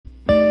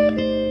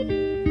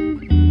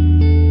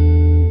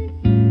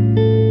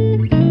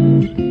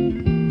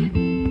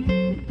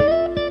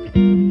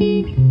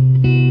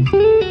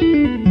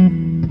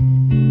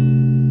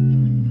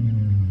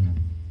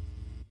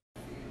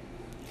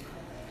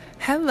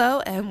Hello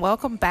and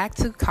welcome back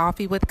to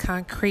Coffee with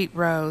Concrete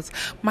Rose.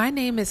 My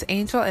name is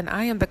Angel and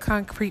I am the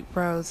Concrete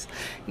Rose.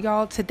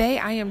 Y'all, today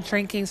I am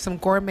drinking some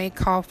gourmet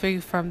coffee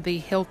from the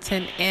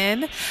Hilton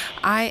Inn.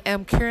 I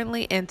am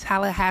currently in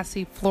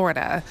Tallahassee,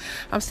 Florida.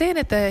 I'm staying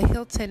at the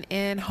Hilton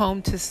Inn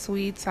Home to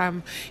Suites.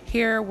 I'm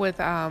here with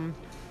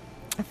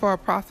for a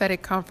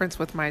prophetic conference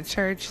with my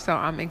church, so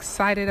I'm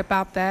excited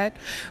about that.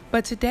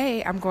 But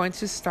today I'm going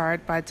to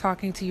start by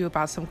talking to you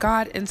about some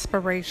God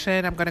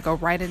inspiration. I'm going to go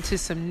right into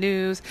some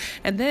news,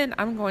 and then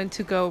I'm going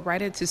to go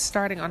right into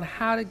starting on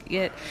how to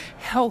get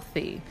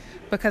healthy,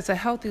 because a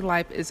healthy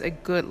life is a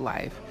good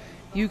life.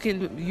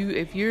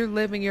 If you're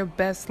living your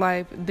best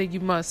life, then you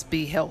must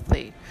be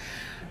healthy.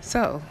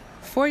 So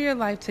for your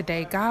life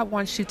today, God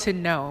wants you to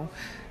know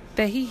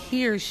that He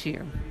hears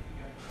you.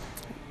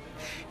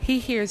 He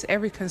hears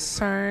every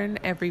concern,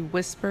 every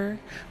whisper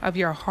of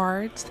your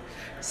heart,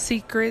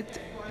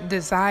 secret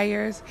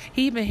desires.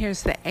 He even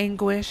hears the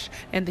anguish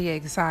and the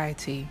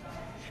anxiety.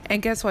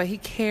 And guess what? He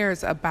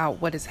cares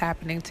about what is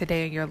happening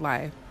today in your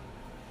life.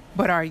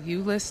 But are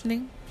you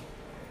listening?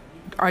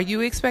 Are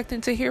you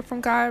expecting to hear from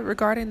God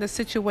regarding the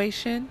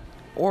situation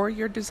or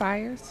your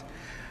desires?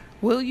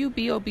 Will you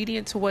be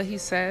obedient to what He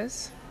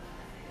says?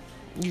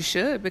 You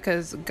should,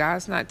 because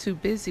God's not too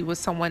busy with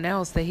someone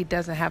else that He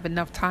doesn't have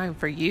enough time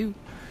for you.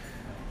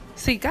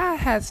 See, God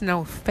has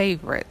no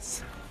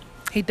favorites.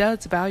 He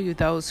does value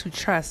those who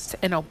trust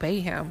and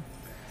obey Him.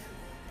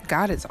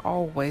 God is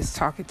always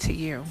talking to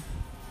you.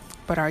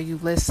 But are you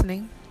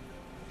listening?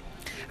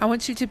 I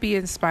want you to be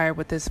inspired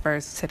with this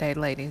verse today,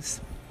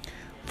 ladies.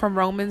 From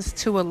Romans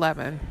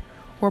 2:11,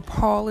 where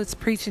Paul is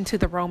preaching to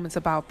the Romans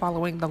about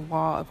following the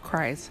law of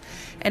Christ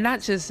and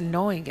not just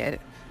knowing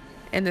it.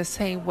 In the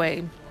same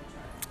way,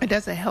 it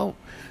doesn't help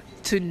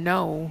to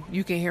know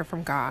you can hear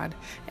from God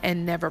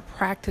and never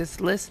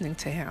practice listening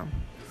to Him.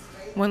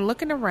 When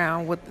looking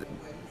around,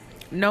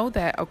 know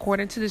that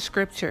according to the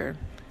scripture,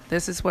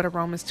 this is what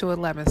Romans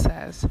 2:11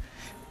 says: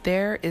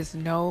 there is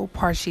no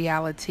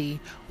partiality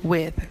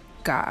with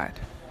God.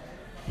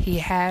 He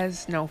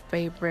has no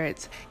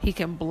favorites. He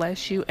can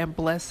bless you and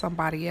bless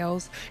somebody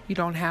else. You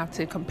don't have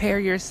to compare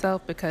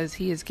yourself, because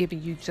He is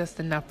giving you just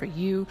enough for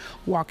you.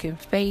 Walk in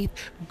faith.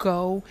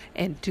 Go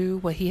and do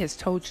what He has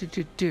told you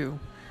to do,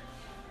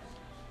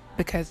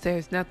 because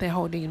there's nothing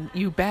holding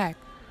you back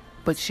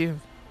but you.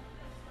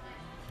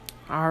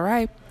 All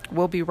right.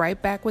 We'll be right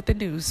back with the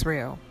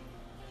newsreel.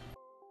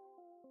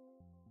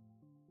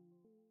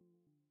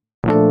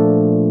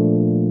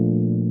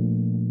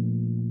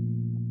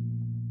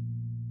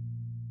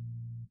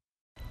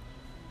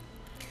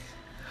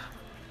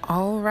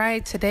 All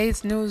right,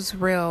 today's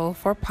newsreel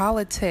for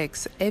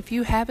politics. If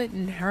you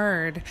haven't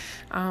heard,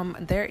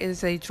 there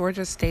is a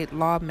Georgia state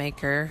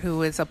lawmaker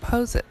who is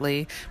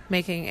supposedly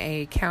making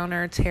a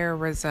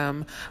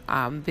counterterrorism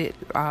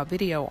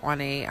video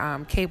on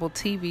a cable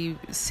TV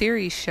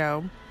series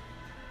show.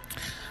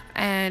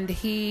 And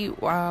he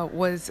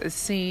was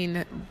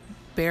seen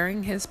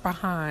bearing his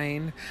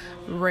behind,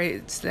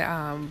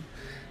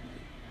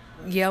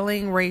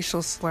 yelling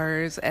racial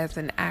slurs as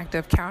an act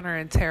of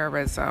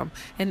counterterrorism,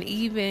 and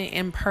even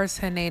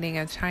impersonating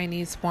a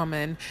Chinese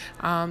woman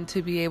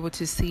to be able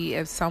to see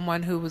if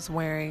someone who was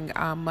wearing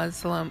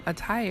Muslim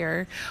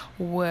attire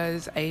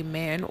was a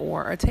man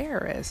or a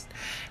terrorist.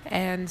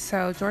 And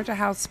so Georgia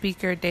House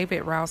Speaker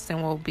David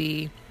Ralston will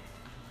be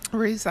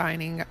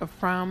resigning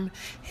from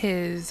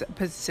his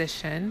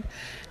position.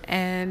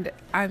 And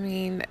I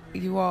mean,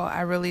 you all,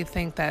 I really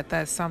think that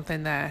that's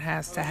something that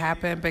has to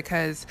happen,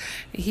 because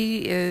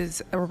he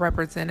is a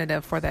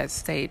representative for that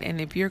state. And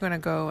if you're going to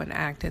go and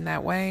act in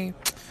that way,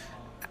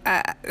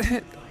 I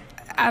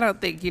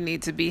don't think you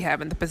need to be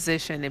having the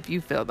position if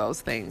you feel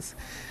those things.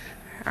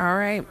 All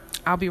right.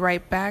 I'll be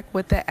right back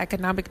with the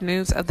economic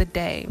news of the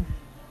day.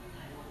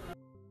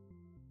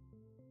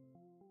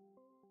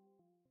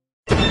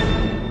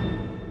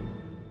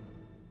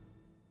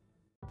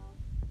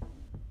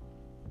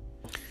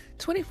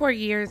 24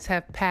 years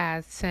have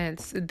passed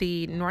since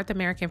the North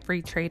American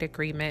Free Trade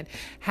Agreement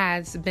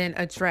has been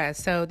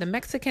addressed. So the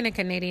Mexican and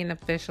Canadian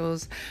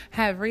officials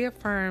have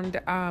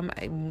reaffirmed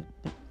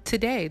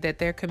today that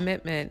they're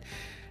committing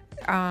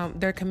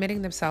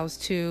themselves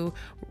to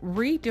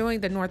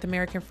redoing the North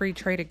American Free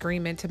Trade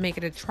Agreement to make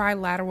it a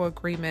trilateral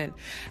agreement.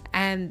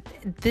 And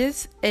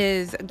this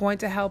is going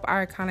to help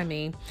our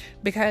economy,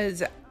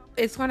 because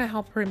it's going to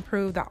help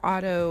improve the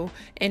auto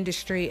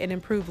industry and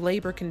improve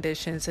labor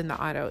conditions in the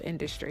auto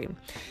industry.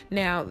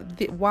 Now,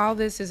 while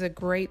this is a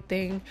great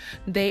thing,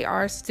 they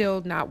are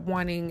still not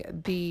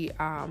wanting the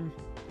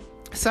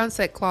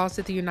sunset clause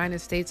that the United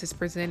States is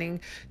presenting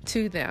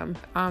to them.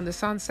 The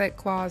sunset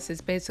clause is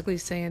basically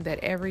saying that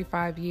every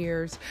 5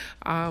 years,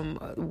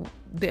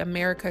 the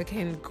America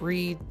can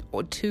agree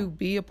to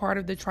be a part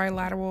of the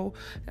trilateral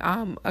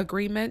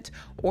agreement,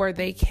 or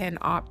they can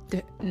opt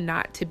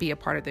not to be a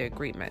part of the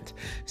agreement.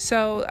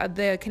 So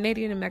the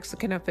Canadian and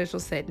Mexican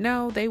officials said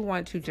no, they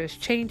want to just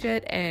change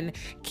it and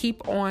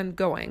keep on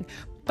going.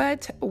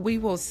 But we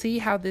will see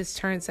how this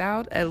turns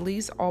out. At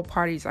least all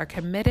parties are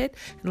committed.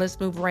 And let's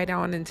move right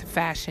on into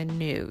fashion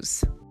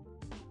news.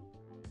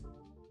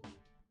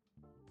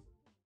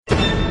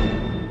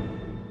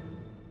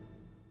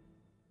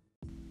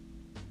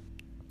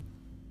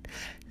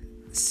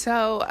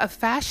 So,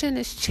 fashion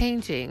is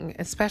changing,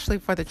 especially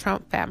for the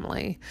Trump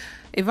family.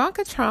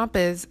 Ivanka Trump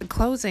is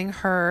closing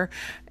her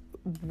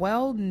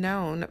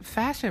well-known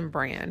fashion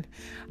brand,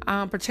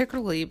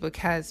 particularly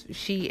because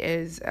she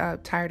is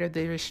tired of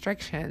the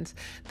restrictions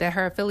that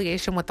her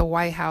affiliation with the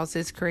White House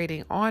is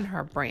creating on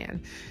her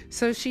brand.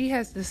 So she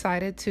has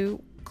decided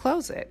to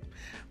close it.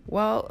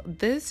 Well,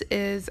 this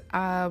is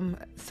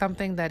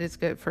something that is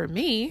good for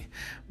me,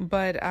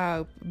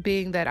 but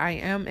being that I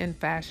am in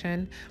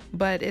fashion,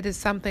 but it is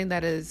something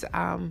that is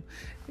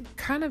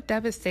kind of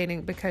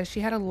devastating because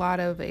she had a lot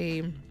of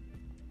a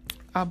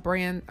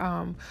brand,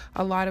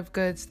 a lot of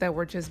goods that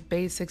were just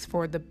basics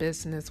for the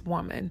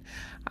businesswoman.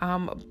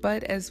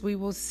 But as we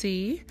will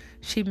see,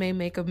 she may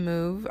make a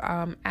move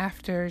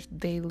after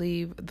they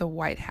leave the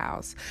White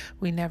House.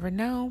 We never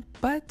know,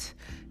 but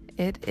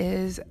it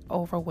is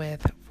over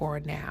with for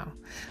now.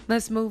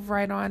 Let's move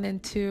right on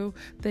into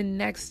the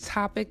next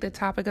topic, the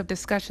topic of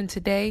discussion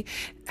today.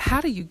 How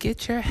do you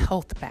get your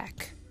health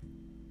back?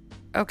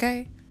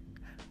 Okay,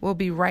 we'll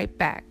be right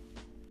back.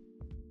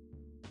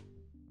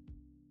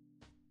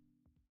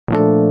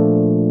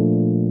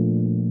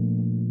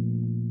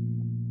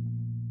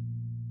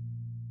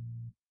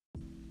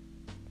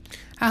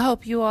 I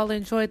hope you all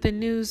enjoyed the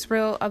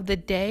newsreel of the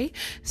day.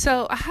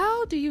 So,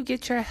 how do you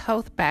get your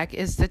health back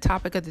is the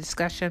topic of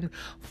discussion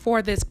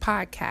for this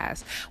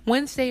podcast.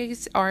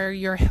 Wednesdays are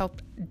your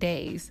health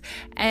days.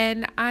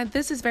 And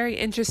this is very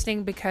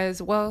interesting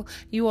because, well,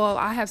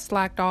 I have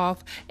slacked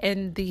off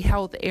in the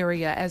health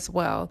area as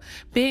well.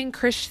 Being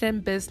Christian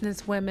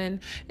business women,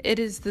 it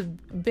is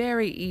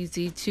very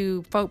easy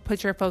to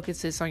put your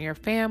focuses on your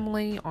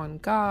family, on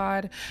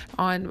God,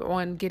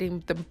 on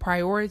getting the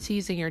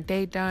priorities in your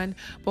day done.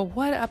 But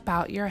what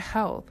about your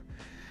health?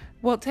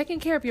 Well, taking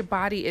care of your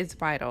body is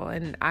vital.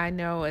 And I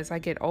know as I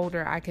get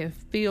older, I can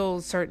feel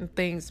certain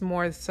things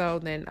more so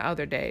than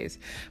other days.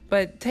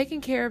 But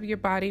taking care of your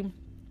body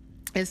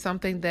is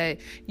something that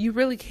you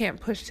really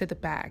can't push to the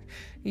back.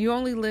 You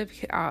only live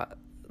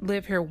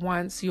here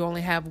once. You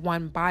only have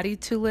one body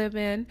to live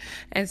in.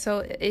 And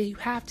so you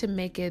have to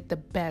make it the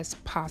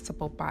best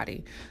possible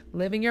body.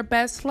 Living your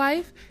best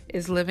life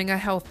is living a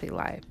healthy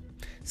life.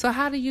 So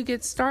how do you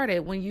get started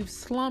when you've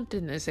slumped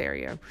in this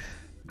area?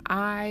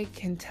 I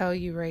can tell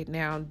you right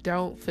now,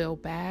 don't feel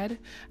bad.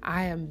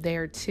 I am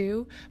there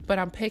too, but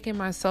I'm picking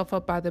myself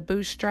up by the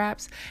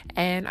bootstraps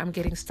and I'm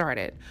getting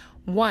started.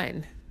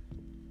 1,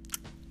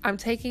 I'm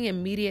taking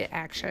immediate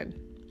action.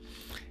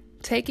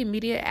 Take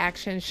immediate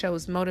action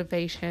shows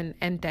motivation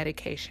and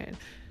dedication.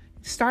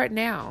 Start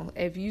now.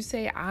 If you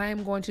say,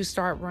 I'm going to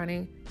start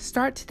running,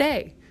 start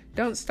today.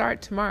 Don't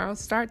start tomorrow,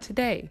 start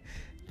today.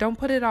 Don't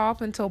put it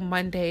off until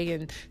Monday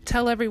and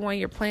tell everyone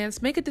your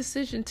plans. Make a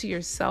decision to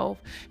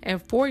yourself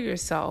and for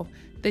yourself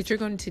that you're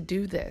going to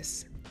do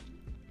this.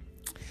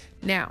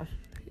 Now,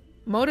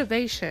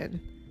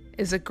 motivation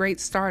is a great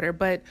starter,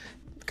 but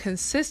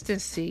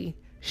consistency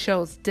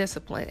shows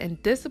discipline,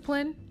 and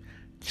discipline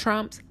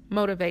trumps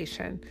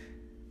motivation.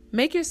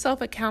 Make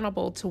yourself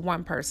accountable to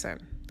one person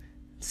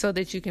so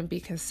that you can be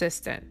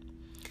consistent.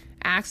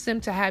 Ask them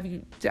to have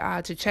you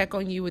to check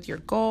on you with your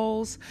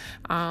goals,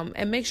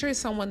 and make sure it's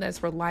someone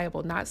that's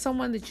reliable, not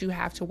someone that you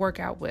have to work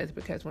out with,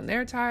 because when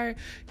they're tired,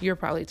 you're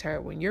probably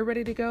tired. When you're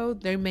ready to go,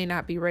 they may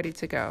not be ready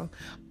to go,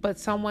 but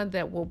someone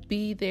that will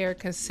be there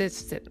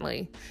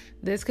consistently.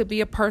 This could be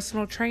a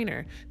personal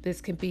trainer.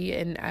 This could be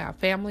a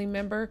family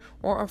member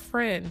or a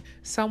friend,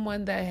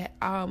 someone that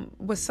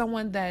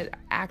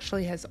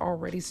actually has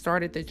already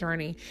started the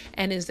journey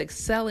and is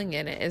excelling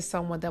in it, is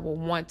someone that will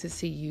want to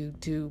see you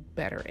do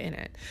better in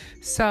it.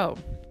 So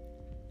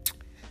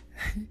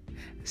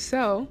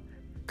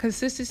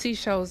consistency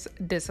shows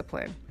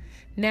discipline.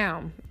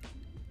 Now,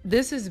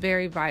 this is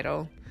very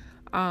vital.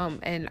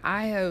 And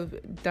I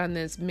have done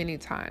this many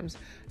times.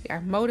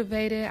 I'm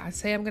motivated. I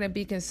say I'm going to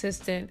be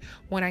consistent.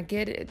 When I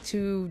get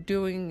to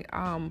doing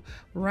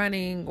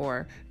running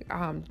or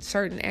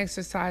certain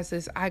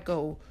exercises, I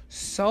go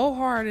so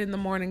hard in the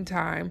morning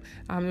time.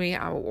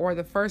 Or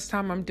the first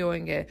time I'm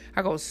doing it,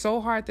 I go so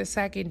hard the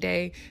second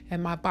day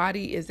and my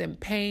body is in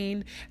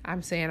pain.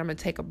 I'm saying I'm going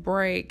to take a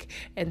break.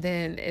 And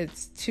then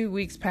it's 2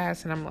 weeks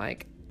past and I'm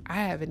like, I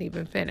haven't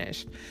even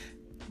finished.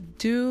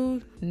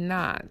 Do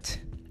not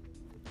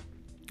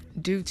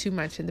do too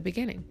much in the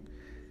beginning.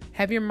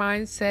 Have your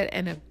mindset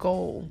and a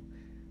goal.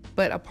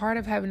 But a part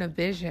of having a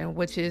vision,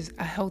 which is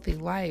a healthy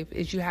life,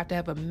 is you have to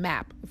have a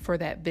map for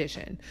that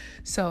vision.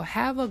 So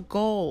have a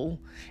goal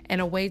and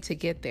a way to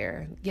get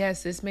there.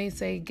 Yes, this may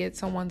say get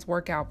someone's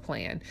workout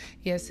plan.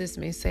 Yes, this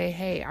may say,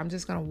 hey,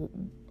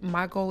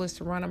 my goal is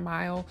to run a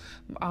mile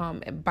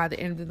by the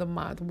end of the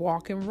month.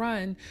 Walk and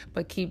run,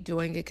 but keep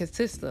doing it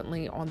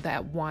consistently on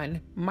that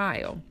 1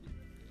 mile.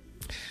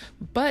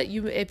 But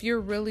if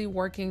you're really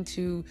working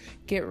to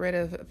get rid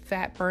of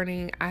fat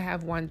burning, I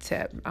have one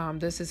tip.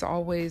 This is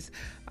always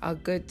a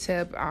good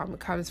tip. It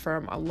comes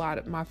from a lot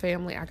of my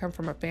family. I come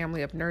from a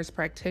family of nurse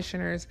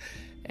practitioners,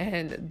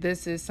 and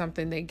this is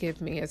something they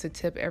give me as a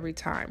tip every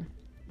time.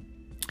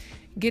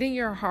 Getting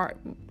your heart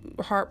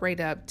rate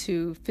up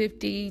to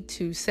 50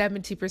 to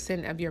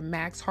 70% of your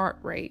max heart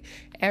rate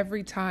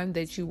every time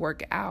that you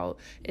work out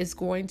is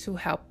going to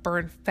help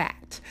burn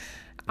fat.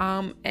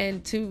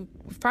 And to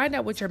find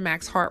out what your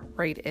max heart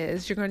rate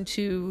is, you're going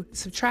to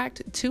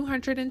subtract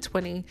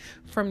 220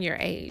 from your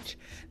age.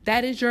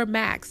 That is your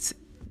max.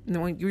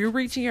 When you're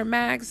reaching your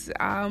max,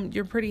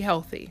 you're pretty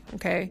healthy,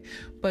 okay?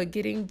 But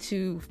getting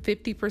to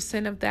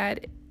 50% of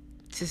that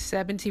to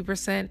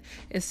 70%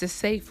 is the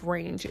safe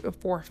range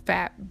for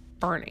fat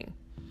burning.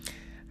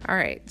 All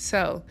right,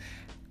 so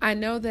I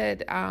know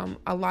that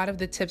a lot of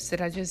the tips that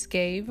I just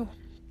gave,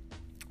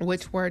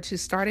 which were to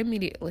start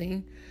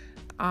immediately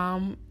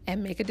and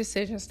make a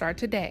decision, start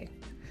today.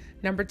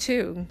 Number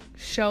 2,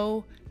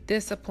 show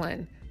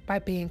discipline by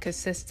being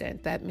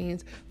consistent. That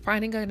means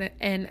finding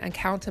an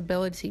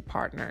accountability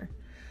partner.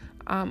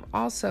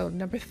 Also,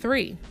 number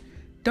 3,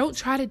 don't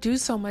try to do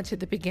so much at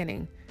the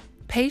beginning.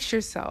 Pace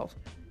yourself.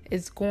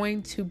 It's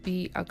going to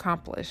be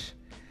accomplished.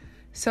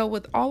 So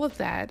with all of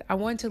that, I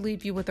want to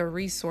leave you with a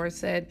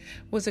resource that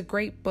was a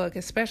great book,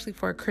 especially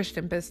for a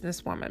Christian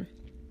businesswoman.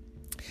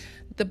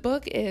 The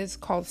book is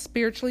called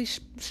Spiritually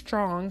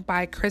Strong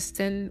by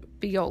Kristen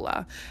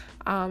Viola.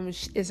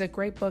 Is a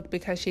great book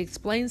because she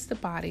explains the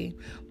body,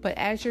 but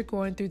as you're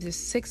going through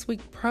this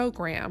 6-week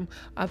program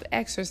of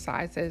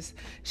exercises,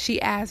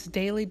 she adds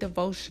daily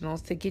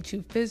devotionals to get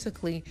you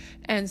physically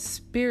and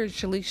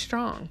spiritually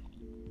strong.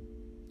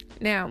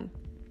 Now,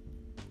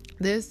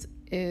 this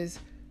is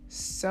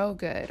so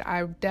good.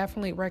 I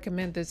definitely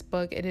recommend this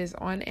book. It is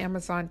on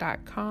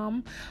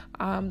Amazon.com.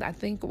 I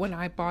think when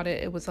I bought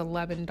it, it was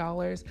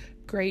 $11.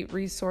 Great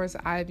resource.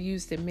 I've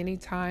used it many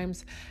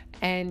times,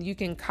 and you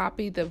can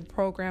copy the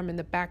program in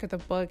the back of the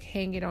book,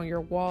 hang it on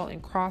your wall,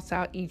 and cross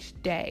out each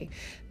day.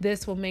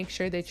 This will make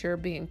sure that you're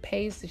being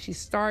paced, that she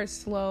starts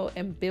slow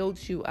and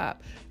builds you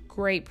up.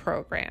 Great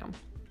program.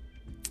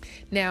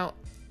 Now,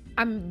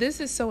 this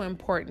is so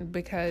important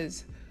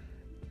because,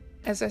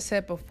 as I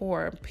said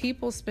before,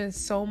 people spend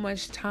so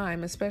much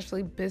time,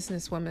 especially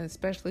businesswomen,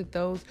 especially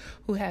those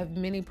who have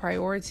many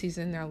priorities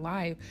in their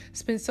life,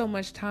 spend so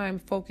much time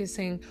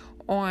focusing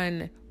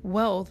on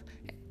wealth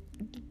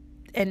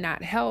and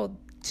not health,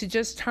 to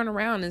just turn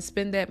around and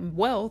spend that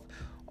wealth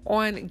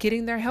on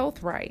getting their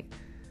health right.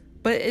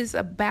 But it's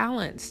a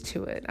balance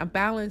to it. A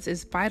balance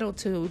is vital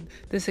to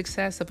the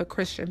success of a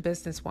Christian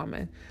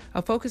businesswoman.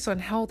 A focus on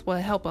health will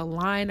help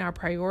align our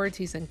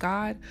priorities in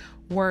God,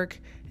 work,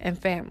 and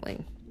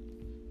family.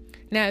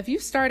 Now, if you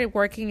started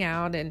working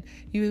out and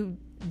you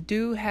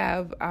do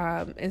have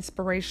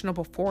inspirational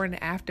before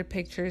and after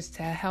pictures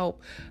to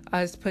help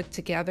us put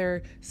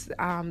together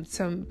a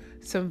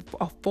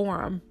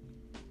forum,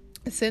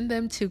 send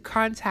them to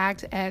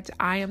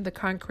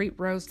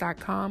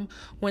contact@IamTheConcreteRose.com.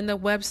 When the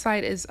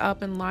website is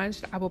up and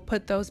launched, I will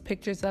put those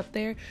pictures up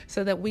there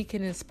so that we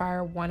can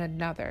inspire one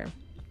another.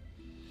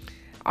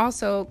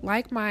 Also,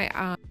 like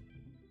my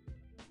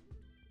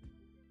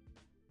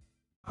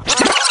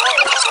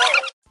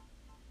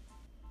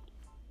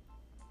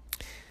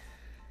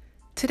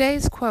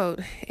today's quote: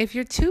 if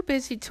you're too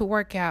busy to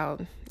work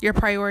out, your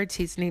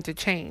priorities need to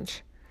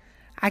change.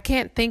 I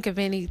can't think of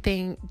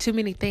too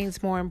many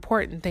things more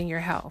important than your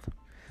health.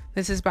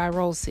 This is by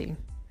Rolsey.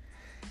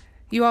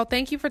 You all,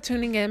 thank you for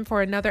tuning in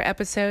for another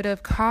episode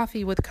of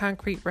Coffee with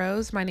Concrete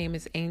Rose. My name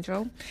is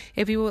Angel.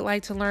 If you would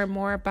like to learn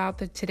more about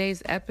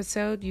today's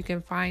episode, you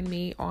can find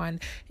me on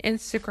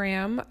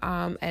Instagram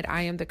at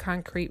I Am The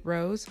Concrete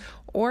Rose,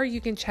 or you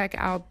can check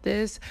out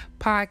this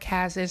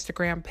podcast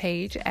Instagram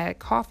page at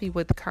Coffee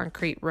with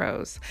Concrete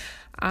Rose.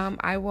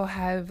 I will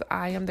have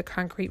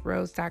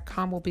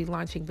IamTheConcreteRose.com will be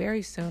launching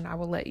very soon. I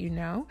will let you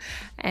know.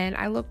 And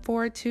I look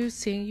forward to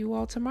seeing you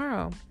all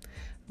tomorrow.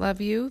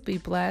 Love you, be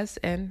blessed,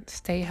 and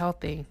stay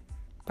healthy.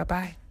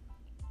 Bye-bye.